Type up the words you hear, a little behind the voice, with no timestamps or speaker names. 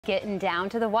Getting down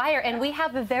to the wire, and we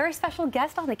have a very special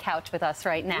guest on the couch with us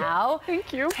right now.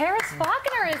 Thank you. Harris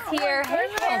Faulkner is here. Hey,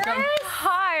 Harris.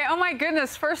 Hi. Oh my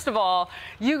goodness. First of all,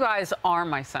 you guys are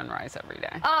my sunrise every day.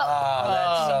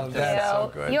 That's so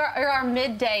good. You're our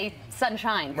midday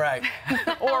sunshine. Right.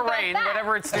 Or rain,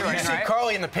 whatever it's doing. You see right?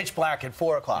 Carly in the pitch black at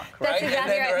 4 o'clock, right? That's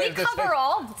exactly right. We cover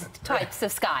all types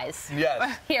of skies.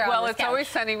 Yes. Here well, on this it's couch. always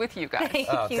sunny with you guys. Thank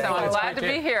you. So I'm That's glad to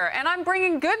be here. And I'm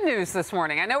bringing good news this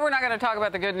morning. I know we're not going to talk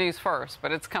about the good news first,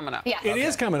 but it's coming up. Yes. It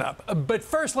is coming up. But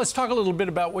first, let's talk a little bit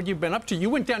about what you've been up to. You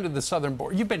went down to the southern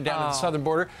border. You've been down to the southern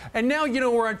border. And now, you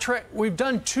know, we're on track. We've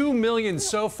done 2 million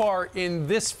so far in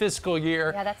this fiscal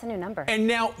year. Yeah, that's a new number. And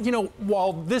now, you know,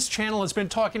 while this channel has been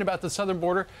talking about the southern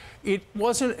border, it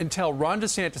wasn't until Ron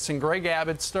DeSantis and Greg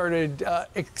Abbott started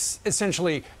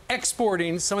essentially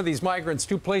exporting some of these migrants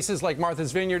to places like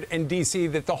Martha's Vineyard and D.C.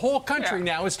 that the whole country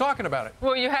now is talking about it.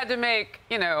 Well, you had to make,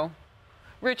 you know,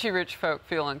 rich folk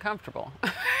feel uncomfortable.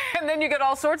 And then you get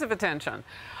all sorts of attention.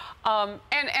 And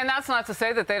that's not to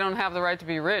say that they don't have the right to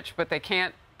be rich, but they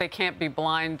can't be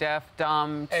blind, deaf,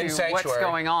 dumb to what's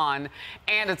going on.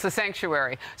 And it's a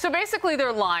sanctuary. So basically,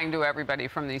 they're lying to everybody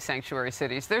from these sanctuary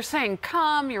cities. They're saying,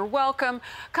 come, you're welcome.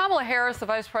 Kamala Harris, the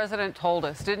vice president, told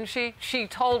us, didn't she? She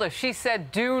told us. She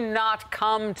said, do not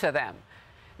come to them.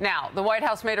 Now, the White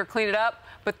House made her clean it up,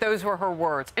 but those were her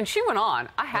words. And she went on.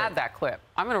 I had that clip.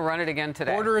 I'm going to run it again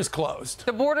today. Border is closed.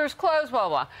 The border is closed, blah,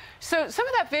 blah. So some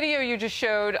of that video you just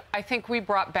showed, I think we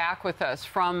brought back with us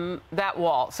from that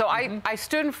wall. So I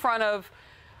stood in front of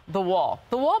the wall.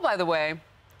 The wall, by the way,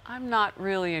 I'm not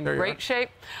really in great shape,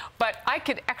 but I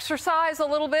could exercise a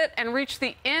little bit and reach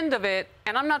the end of it,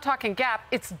 and I'm not talking gap,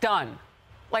 it's done.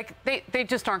 Like, they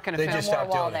just aren't going to fit more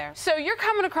wall there. So you're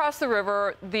coming across the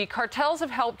river. The cartels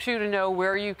have helped you to know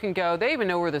where you can go. They even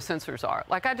know where the sensors are.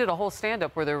 Like, I did a whole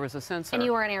stand-up where there was a sensor. And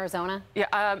you were in Arizona?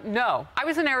 Yeah, no. I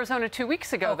was in Arizona 2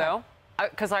 weeks ago, though,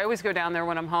 because I always go down there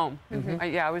when I'm home.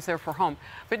 Yeah, I was there for home.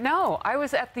 But no, I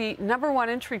was at the #1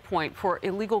 entry point for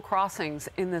illegal crossings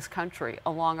in this country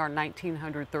along our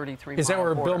 1933 Is that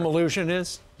where Bill Maloogian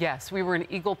is? Yes, we were in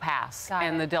Eagle Pass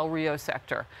and the Del Rio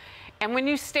sector. And when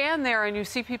you stand there and you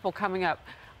see people coming up,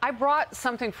 I brought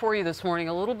something for you this morning,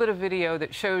 a little bit of video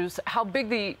that shows how big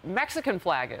the Mexican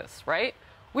flag is, right?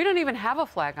 We don't even have a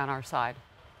flag on our side.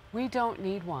 We don't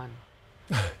need one.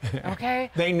 Okay?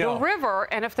 They know. The river,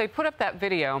 and if they put up that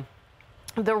video,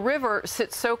 the river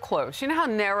sits so close. You know how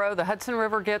narrow the Hudson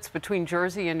River gets between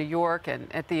Jersey and New York,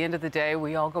 and at the end of the day,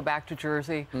 we all go back to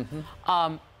Jersey?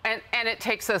 And it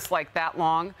takes us like that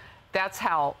long. That's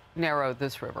how narrow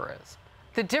this river is.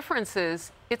 The difference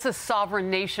is it's a sovereign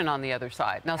nation on the other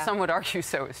side. Now, some would argue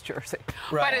so is Jersey,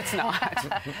 but it's not.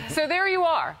 So there you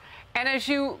are. And as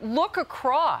you look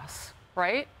across,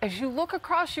 right, as you look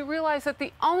across, you realize that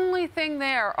the only thing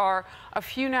there are a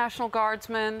few National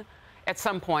Guardsmen at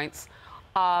some points,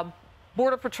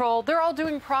 Border Patrol. They're all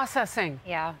doing processing.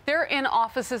 Yeah. They're in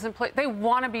offices and they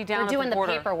want to be down at the border. They're doing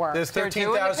the paperwork. There's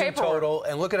 13,000 total,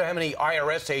 and look at how many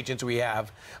IRS agents we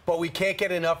have, but we can't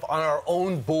get enough on our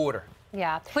own border.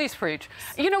 Yeah. Please preach.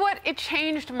 You know what? It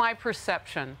changed my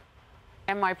perception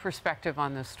and my perspective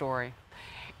on this story.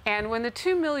 And when the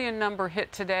 2 million number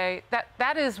hit today,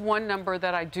 that is one number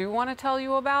that I do want to tell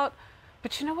you about.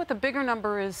 But you know what the bigger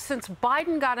number is? Since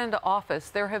Biden got into office,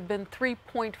 there have been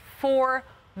 3.4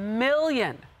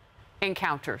 million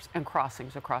encounters and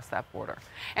crossings across that border.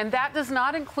 And that does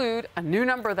not include a new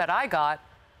number that I got,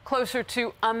 closer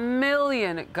to 1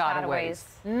 million gotaways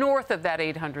north of that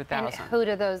 800,000. And who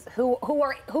do those?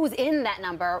 Who's in that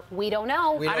number? We don't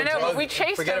know. I don't know, but we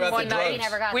chased them one night. We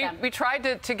never got them. We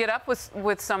tried to get up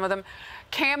with some of them.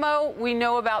 Camo, we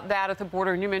know about that at the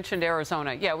border, and you mentioned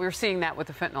Arizona. Yeah, we were seeing that with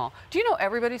the fentanyl. Do you know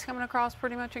everybody's coming across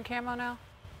pretty much in camo now?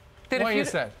 Why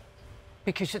is that?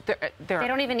 Because they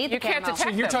don't even need the camo. Can't detect So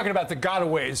you're talking about the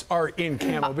gotaways are in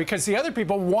camo because the other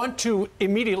people want to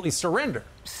immediately surrender.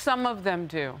 Some of them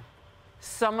do.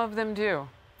 Some of them do.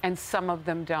 And some of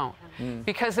them don't.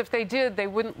 Because if they did, they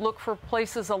wouldn't look for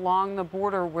places along the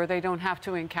border where they don't have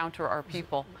to encounter our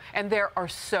people. And there are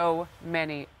so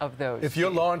many of those. If you're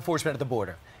law enforcement at the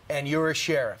border and you're a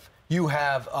sheriff, you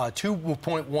have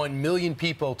 2.1 million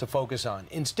people to focus on.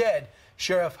 Instead,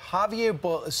 Sheriff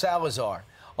Javier Salazar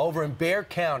over in Bexar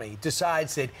County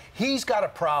decides that he's got a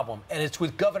problem, and it's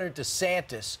with Governor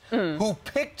DeSantis, who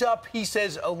picked up, he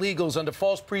says, illegals under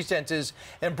false pretenses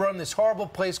and brought them this horrible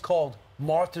place called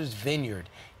Martha's Vineyard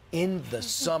in the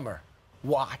summer.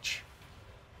 Watch.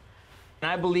 And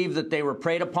I believe that they were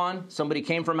preyed upon. Somebody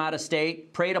came from out of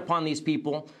state, preyed upon these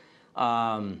people,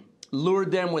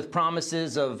 lured them with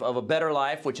promises of a better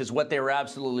life, which is what they were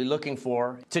absolutely looking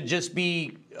for, to just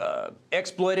be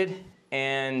exploited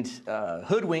and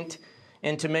hoodwinked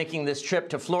into making this trip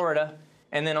to Florida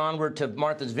and then onward to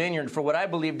Martha's Vineyard for what I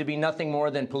believe to be nothing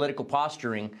more than political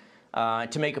posturing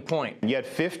to make a point. Yet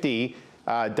 50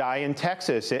 die in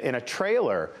Texas in a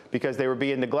trailer because they were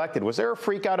being neglected. Was there a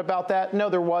freak out about that? No,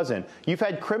 there wasn't. You've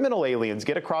had criminal aliens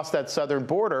get across that southern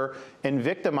border and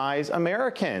victimize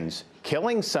Americans,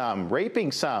 killing some,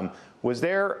 raping some. Was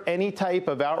there any type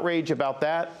of outrage about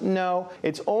that? No.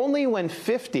 It's only when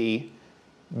 50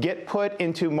 get put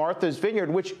into Martha's Vineyard,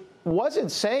 which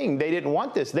wasn't saying they didn't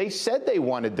want this. They said they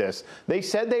wanted this. They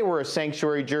said they were a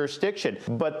sanctuary jurisdiction.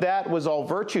 But that was all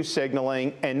virtue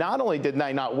signaling. And not only did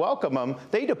they not welcome them,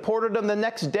 they deported them the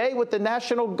next day with the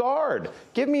National Guard.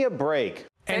 Give me a break.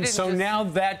 And so now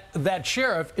that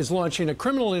sheriff is launching a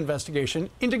criminal investigation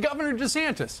into Governor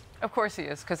DeSantis. Of course he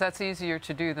is, because that's easier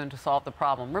to do than to solve the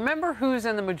problem. Remember who's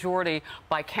in the majority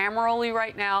bicamerally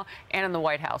right now and in the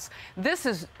White House. This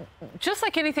is just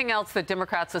like anything else that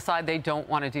Democrats decide they don't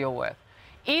want to deal with.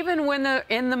 Even when they're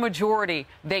in the majority,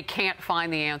 they can't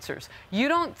find the answers. You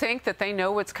don't think that they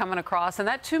know what's coming across. And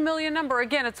that 2 million number,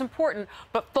 again, it's important,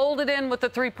 but fold it in with the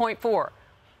 3.4.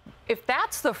 If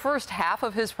that's the first half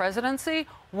of his presidency,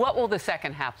 what will the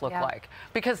second half look like?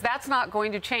 Because that's not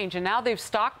going to change. And now they've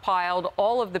stockpiled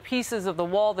all of the pieces of the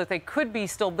wall that they could be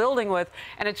still building with,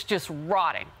 and it's just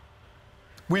rotting.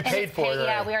 We paid for it.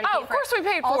 Yeah, we already paid for it. Of course we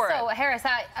paid for it. Also, Harris,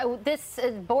 this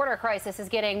border crisis is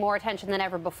getting more attention than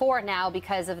ever before now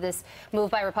because of this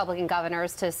move by Republican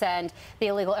governors to send the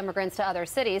illegal immigrants to other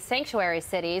cities, sanctuary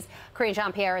cities. Karine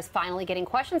Jean-Pierre is finally getting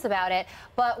questions about it.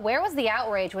 But where was the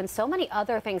outrage when so many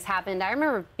other things happened? I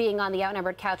remember being on the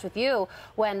Outnumbered Couch with you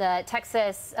when the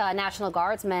Texas National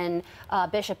Guardsman,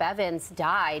 Bishop Evans,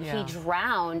 died. Yeah. He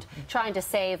drowned trying to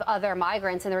save other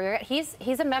migrants. And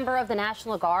he's a member of the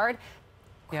National Guard.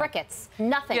 Crickets.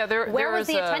 Nothing. Yeah, where was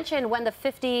the attention when the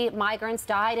 50 migrants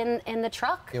died in the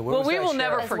truck? Yeah, well, we will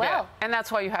never forget. And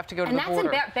that's why you have to go to the border. And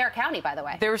that's in Bexar County, by the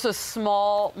way. There's a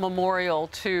small memorial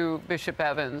to Bishop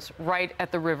Evans right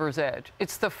at the river's edge.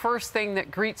 It's the first thing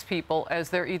that greets people as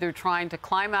they're either trying to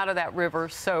climb out of that river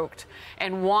soaked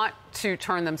and want to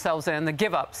turn themselves in, the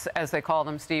give-ups, as they call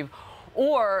them, Steve,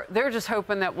 or they're just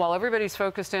hoping that while everybody's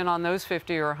focused in on those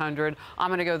 50 or 100, I'm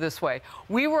going to go this way.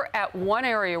 We were at one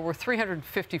area where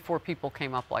 354 people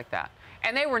came up like that.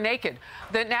 And they were naked.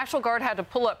 The National Guard had to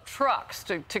pull up trucks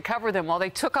to cover them while they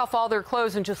took off all their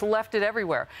clothes and just left it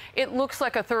everywhere. It looks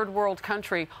like a third world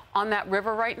country on that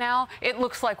river right now. It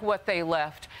looks like what they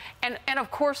left. And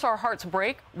of course, our hearts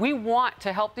break. We want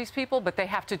to help these people, but they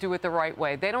have to do it the right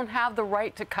way. They don't have the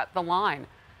right to cut the line.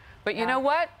 But you know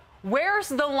what? Where's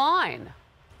the line?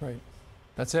 Right.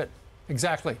 That's it.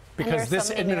 Exactly. Because this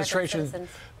administration,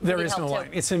 there is no line.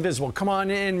 It's invisible. Come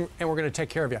on in, and we're going to take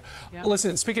care of you. Yep.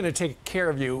 Listen, speaking of take care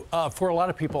of you, for a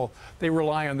lot of people, they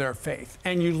rely on their faith.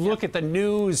 And you look at the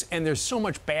news, and there's so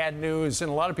much bad news, and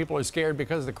a lot of people are scared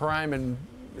because of the crime, and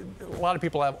a lot of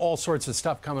people have all sorts of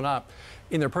stuff coming up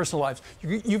in their personal lives.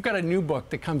 You've got a new book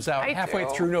that comes out halfway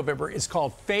through November. It's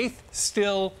called Faith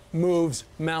Still Moves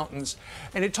Mountains.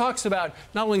 And it talks about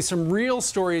not only some real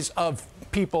stories of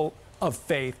people of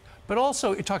faith, but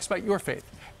also it talks about your faith.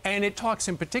 And it talks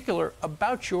in particular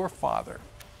about your father.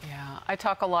 Yeah, I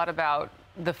talk a lot about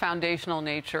the foundational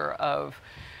nature of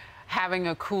having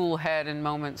a cool head in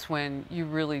moments when you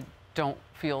really don't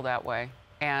feel that way.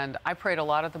 And I prayed a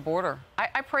lot at the border.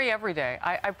 I pray every day.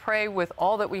 I pray with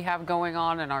all that we have going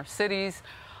on in our cities.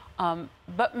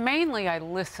 But mainly I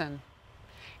listen.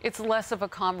 It's less of a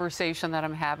conversation that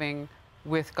I'm having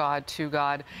with God, to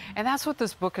God. And that's what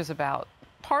this book is about.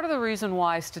 Part of the reason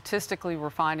why statistically we're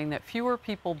finding that fewer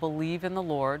people believe in the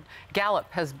Lord.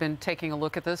 Gallup has been taking a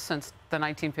look at this since the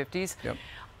 1950s. Yep.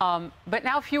 But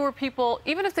now fewer people,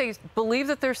 even if they believe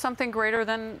that there's something greater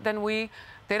than we,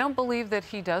 they don't believe that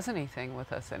he does anything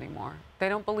with us anymore. They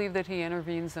don't believe that he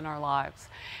intervenes in our lives.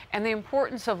 And the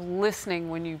importance of listening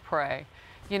when you pray.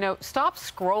 You know, stop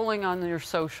scrolling on your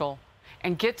social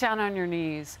and get down on your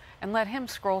knees and let him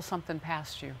scroll something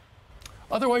past you.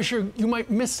 Otherwise, you might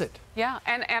miss it. Yeah,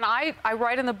 and I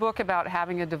write in the book about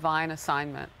having a divine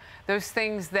assignment. Those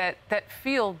things that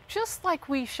feel just like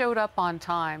we showed up on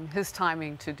time, his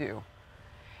timing to do.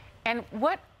 And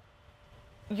what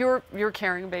you're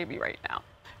carrying a baby right now,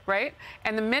 right?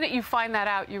 And the minute you find that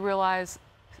out, you realize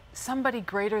somebody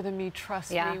greater than me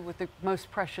trusts me with the most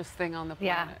precious thing on the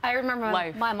planet. I remember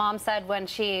my mom said when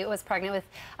she was pregnant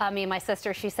with me and my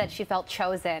sister, she said she felt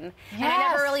chosen. Yes, and I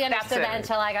never really understood that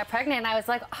until I got pregnant. And I was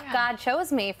like, oh, God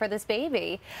chose me for this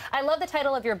baby. I love the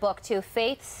title of your book, too,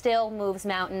 Faith Still Moves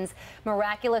Mountains,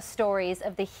 Miraculous Stories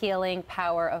of the Healing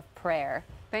Power of Prayer.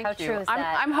 Thank you. How true is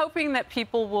that? I'm hoping that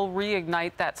people will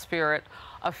reignite that spirit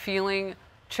of feeling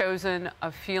chosen,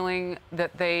 of feeling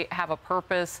that they have a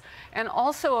purpose, and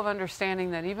also of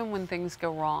understanding that even when things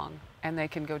go wrong, and they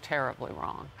can go terribly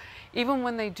wrong, even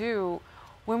when they do,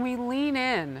 when we lean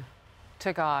in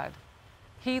to God,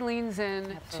 He leans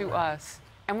in to us.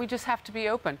 And we just have to be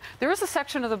open. There is a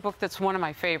section of the book that's one of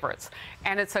my favorites,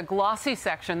 and it's a glossy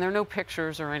section. There are no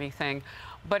pictures or anything,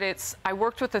 but I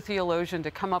worked with a theologian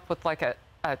to come up with like a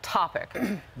topic.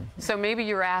 So maybe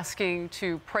you're asking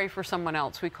to pray for someone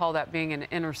else. We call that being an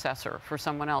intercessor for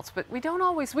someone else. But we don't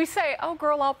always, we say, oh,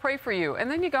 girl, I'll pray for you. And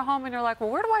then you go home and you're like,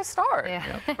 well, where do I start?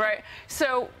 Yeah. Right?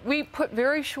 So we put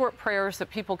very short prayers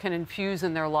that people can infuse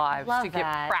in their lives to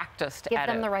get practiced at it. Give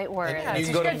them the right word. And you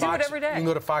can go to Fox, do it every day. You can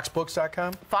go to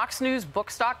foxbooks.com?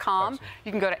 Foxnewsbooks.com.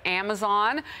 You can go to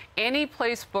Amazon, any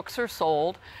place books are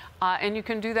sold. And you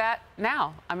can do that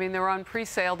now. I mean, they're on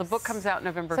pre-sale. The book comes out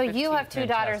November 15th. So you have two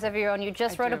daughters of your own. You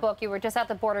just wrote a book. You were just at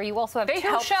the border. You also have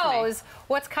two shows.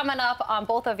 What's coming up on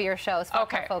both of your shows?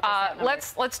 Okay,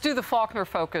 let's do the Faulkner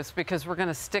focus because we're going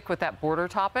to stick with that border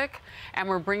topic, and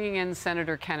we're bringing in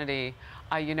Senator Kennedy.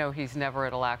 You know he's never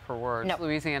at a lack for words,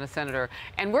 Louisiana senator.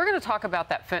 And we're going to talk about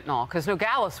that fentanyl, because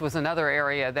Nogales was another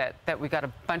area that we got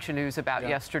a bunch of news about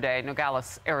yesterday,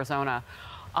 Nogales, Arizona.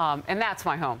 And that's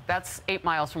my home. That's 8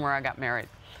 miles from where I got married.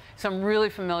 So I'm really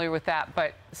familiar with that.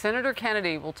 But Senator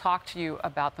Kennedy will talk to you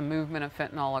about the movement of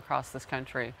fentanyl across this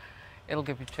country. It'll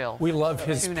give you chills. We love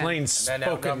his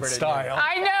plain-spoken style.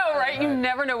 I know, right? You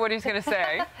never know what he's going to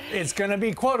say. It's going to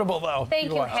be quotable, though.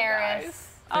 Thank you, Harris.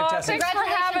 Fantastic.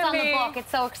 Congratulations for having on me. the book.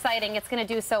 It's so exciting. It's going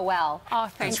to do so well. Oh,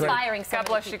 thanks. Inspiring so God many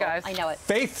bless people. you guys. I know it.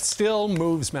 Faith still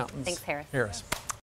moves mountains. Thanks, Harris. Harris.